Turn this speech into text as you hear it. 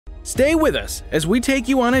Stay with us as we take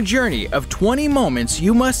you on a journey of 20 moments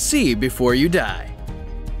you must see before you die.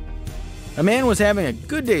 A man was having a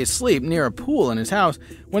good day's sleep near a pool in his house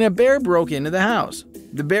when a bear broke into the house.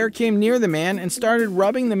 The bear came near the man and started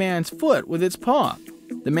rubbing the man's foot with its paw.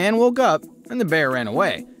 The man woke up and the bear ran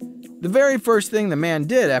away. The very first thing the man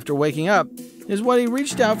did after waking up is when he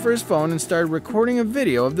reached out for his phone and started recording a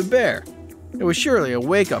video of the bear. It was surely a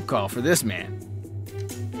wake-up call for this man.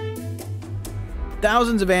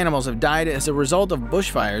 Thousands of animals have died as a result of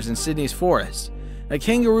bushfires in Sydney's forests. A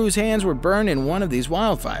kangaroo's hands were burned in one of these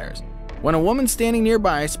wildfires. When a woman standing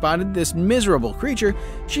nearby spotted this miserable creature,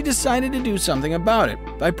 she decided to do something about it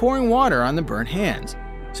by pouring water on the burnt hands.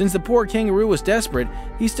 Since the poor kangaroo was desperate,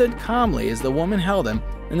 he stood calmly as the woman held him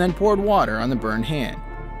and then poured water on the burned hand.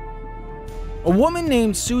 A woman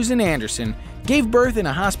named Susan Anderson gave birth in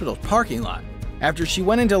a hospital parking lot. After she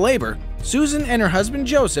went into labor, Susan and her husband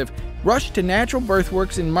Joseph rushed to Natural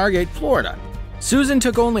Birthworks in Margate, Florida. Susan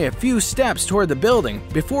took only a few steps toward the building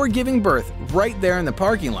before giving birth right there in the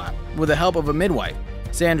parking lot with the help of a midwife,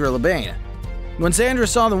 Sandra Lobaina. When Sandra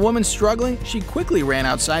saw the woman struggling, she quickly ran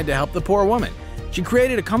outside to help the poor woman. She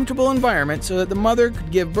created a comfortable environment so that the mother could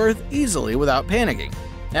give birth easily without panicking.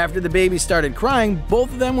 After the baby started crying,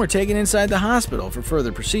 both of them were taken inside the hospital for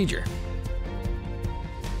further procedure.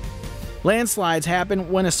 Landslides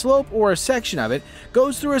happen when a slope or a section of it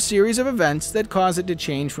goes through a series of events that cause it to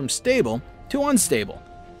change from stable to unstable.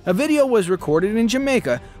 A video was recorded in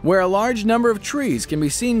Jamaica where a large number of trees can be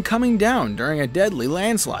seen coming down during a deadly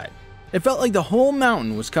landslide. It felt like the whole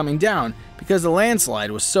mountain was coming down because the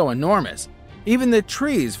landslide was so enormous. Even the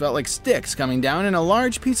trees felt like sticks coming down, and a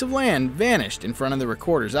large piece of land vanished in front of the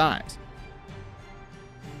recorder's eyes.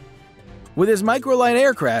 With his microlight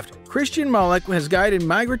aircraft, Christian Molek has guided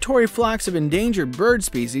migratory flocks of endangered bird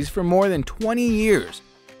species for more than 20 years.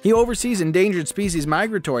 He oversees endangered species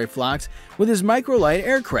migratory flocks with his microlight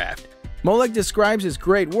aircraft. Molek describes his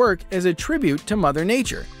great work as a tribute to Mother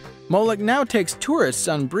Nature. Molek now takes tourists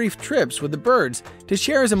on brief trips with the birds to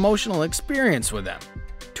share his emotional experience with them.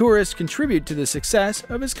 Tourists contribute to the success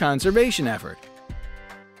of his conservation effort.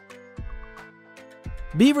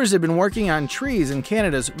 Beavers have been working on trees in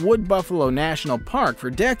Canada's Wood Buffalo National Park for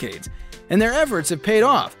decades, and their efforts have paid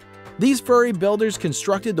off. These furry builders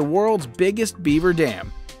constructed the world's biggest beaver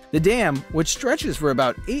dam. The dam, which stretches for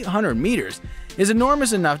about 800 meters, is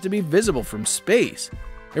enormous enough to be visible from space.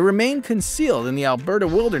 It remained concealed in the Alberta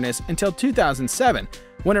wilderness until 2007,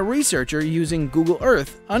 when a researcher using Google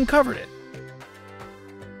Earth uncovered it.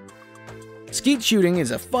 Skeet shooting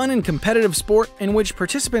is a fun and competitive sport in which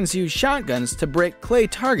participants use shotguns to break clay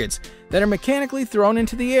targets that are mechanically thrown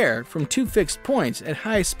into the air from two fixed points at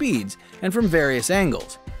high speeds and from various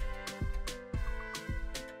angles.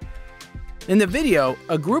 In the video,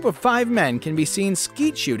 a group of 5 men can be seen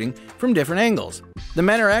skeet shooting from different angles. The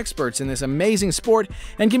men are experts in this amazing sport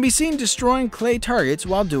and can be seen destroying clay targets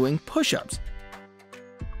while doing push-ups.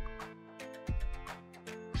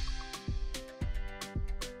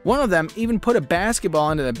 One of them even put a basketball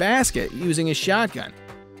into the basket using his shotgun.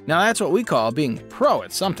 Now that's what we call being pro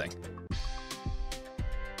at something.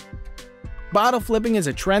 Bottle flipping is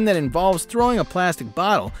a trend that involves throwing a plastic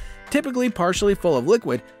bottle, typically partially full of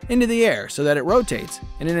liquid, into the air so that it rotates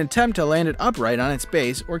in an attempt to land it upright on its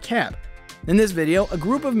base or cap. In this video, a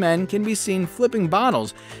group of men can be seen flipping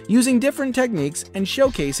bottles using different techniques and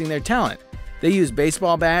showcasing their talent. They use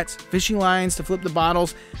baseball bats, fishing lines to flip the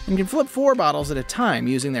bottles, and can flip 4 bottles at a time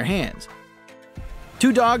using their hands.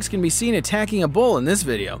 2 dogs can be seen attacking a bull in this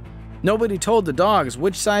video. Nobody told the dogs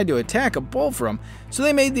which side to attack a bull from, so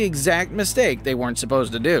they made the exact mistake they weren't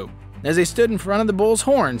supposed to do. As they stood in front of the bull's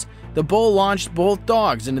horns, the bull launched both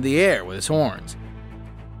dogs into the air with his horns.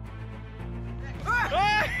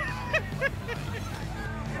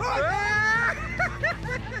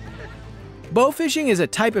 Bow fishing is a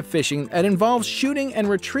type of fishing that involves shooting and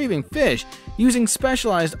retrieving fish using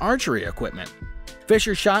specialized archery equipment. Fish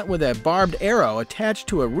are shot with a barbed arrow attached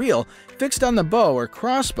to a reel fixed on the bow or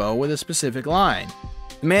crossbow with a specific line.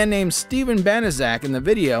 The man named Stephen Banizak in the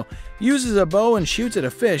video uses a bow and shoots at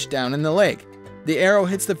a fish down in the lake. The arrow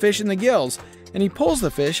hits the fish in the gills, and he pulls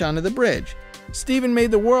the fish onto the bridge. Stephen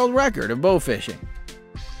made the world record of bow fishing.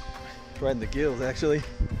 Right in the gills, actually.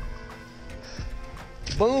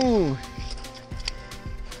 Boom!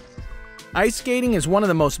 Ice skating is one of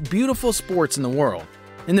the most beautiful sports in the world.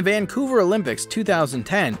 In the Vancouver Olympics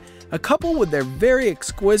 2010, a couple with their very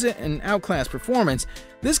exquisite and outclassed performance,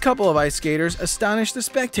 this couple of ice skaters astonished the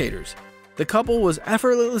spectators. The couple was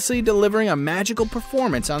effortlessly delivering a magical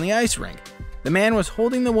performance on the ice rink. The man was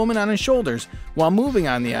holding the woman on his shoulders while moving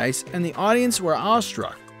on the ice, and the audience were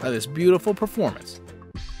awestruck by this beautiful performance.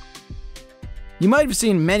 You might have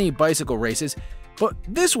seen many bicycle races, but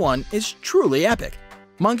this one is truly epic.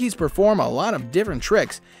 Monkeys perform a lot of different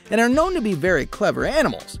tricks and are known to be very clever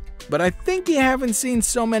animals, but I think you haven't seen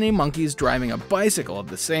so many monkeys driving a bicycle at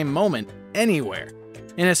the same moment anywhere.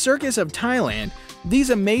 In a circus of Thailand, these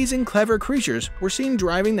amazing clever creatures were seen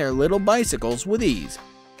driving their little bicycles with ease.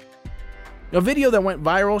 A video that went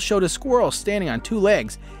viral showed a squirrel standing on two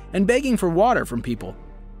legs and begging for water from people.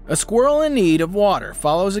 A squirrel in need of water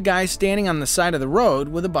follows a guy standing on the side of the road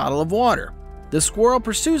with a bottle of water. The squirrel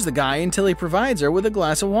pursues the guy until he provides her with a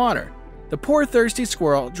glass of water. The poor thirsty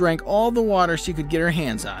squirrel drank all the water she could get her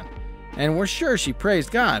hands on, and we're sure she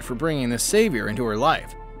praised God for bringing this savior into her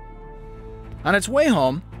life. On its way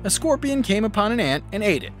home, a scorpion came upon an ant and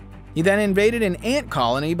ate it. He then invaded an ant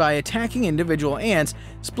colony by attacking individual ants,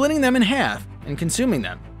 splitting them in half and consuming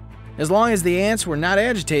them. As long as the ants were not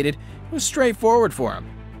agitated, it was straightforward for him.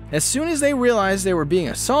 As soon as they realized they were being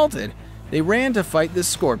assaulted, they ran to fight this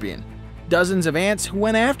scorpion. Dozens of ants who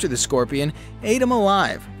went after the scorpion ate him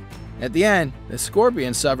alive. At the end, the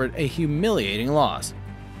scorpion suffered a humiliating loss.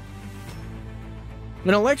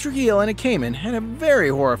 An electric eel and a caiman had a very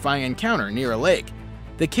horrifying encounter near a lake.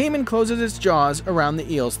 The caiman closes its jaws around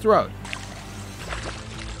the eel's throat.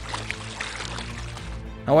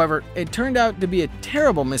 However, it turned out to be a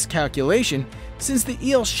terrible miscalculation since the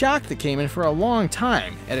eel shocked the caiman for a long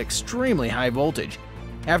time at extremely high voltage.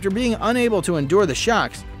 After being unable to endure the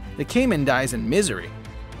shocks, the caiman dies in misery.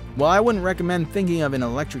 Well, I wouldn't recommend thinking of an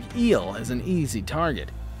electric eel as an easy target.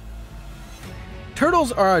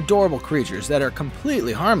 Turtles are adorable creatures that are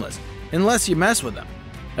completely harmless unless you mess with them.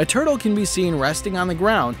 A turtle can be seen resting on the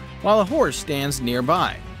ground while a horse stands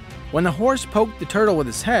nearby. When the horse poked the turtle with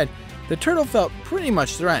his head, the turtle felt pretty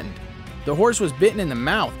much threatened. The horse was bitten in the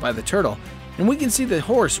mouth by the turtle, and we can see the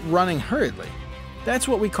horse running hurriedly. That's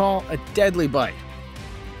what we call a deadly bite.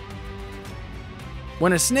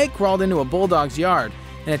 When a snake crawled into a bulldog's yard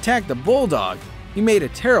and attacked the bulldog, he made a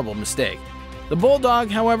terrible mistake. The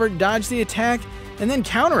bulldog, however, dodged the attack and then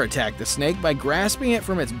counterattacked the snake by grasping it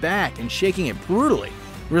from its back and shaking it brutally,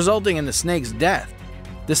 resulting in the snake's death.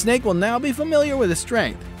 The snake will now be familiar with the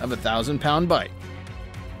strength of a 1,000-pound bite.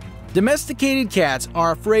 Domesticated cats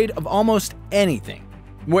are afraid of almost anything,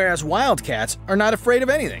 whereas wild cats are not afraid of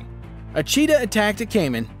anything. A cheetah attacked a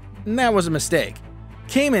caiman, and that was a mistake.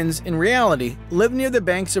 Caimans, in reality, live near the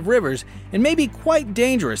banks of rivers and may be quite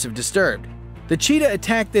dangerous if disturbed. The cheetah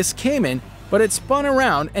attacked this caiman, but it spun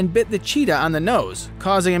around and bit the cheetah on the nose,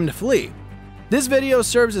 causing him to flee. This video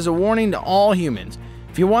serves as a warning to all humans.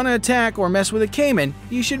 If you want to attack or mess with a caiman,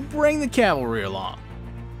 you should bring the cavalry along.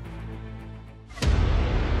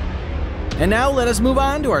 And now let us move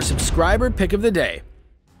on to our subscriber pick of the day.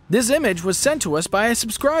 This image was sent to us by a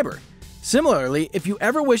subscriber. Similarly, if you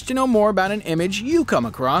ever wish to know more about an image you come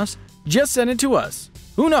across, just send it to us.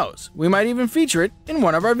 Who knows, we might even feature it in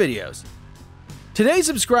one of our videos. Today's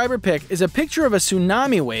subscriber pick is a picture of a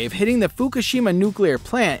tsunami wave hitting the Fukushima nuclear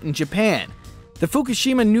plant in Japan. The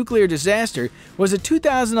Fukushima nuclear disaster was a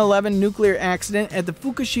 2011 nuclear accident at the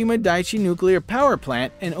Fukushima Daiichi nuclear power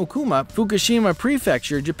plant in Okuma, Fukushima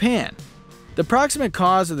Prefecture, Japan. The proximate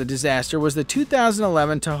cause of the disaster was the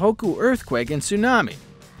 2011 Tohoku earthquake and tsunami.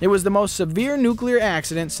 It was the most severe nuclear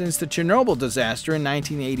accident since the Chernobyl disaster in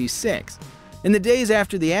 1986. In the days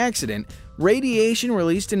after the accident, radiation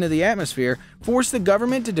released into the atmosphere forced the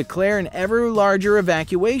government to declare an ever larger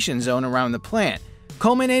evacuation zone around the plant,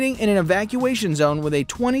 culminating in an evacuation zone with a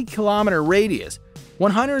 20-kilometer radius.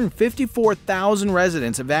 154,000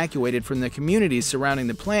 residents evacuated from the communities surrounding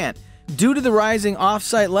the plant due to the rising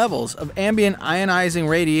off-site levels of ambient ionizing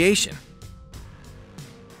radiation.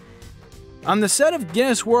 On the set of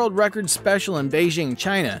Guinness World Records Special in Beijing,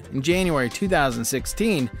 China, in January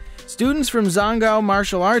 2016, students from Zhangao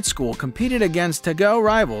Martial Arts School competed against Tagao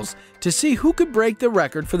rivals to see who could break the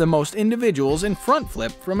record for the most individuals in front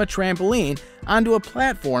flip from a trampoline onto a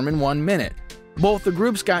platform in 1 minute. Both the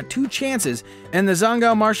groups got 2 chances, and the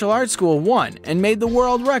Zhangao Martial Arts School won and made the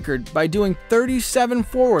world record by doing 37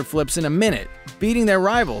 forward flips in a minute, beating their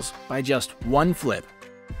rivals by just 1 flip.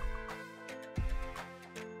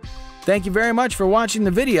 Thank you very much for watching the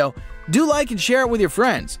video. Do like and share it with your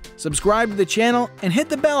friends, subscribe to the channel, and hit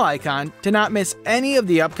the bell icon to not miss any of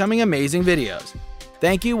the upcoming amazing videos.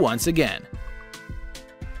 Thank you once again.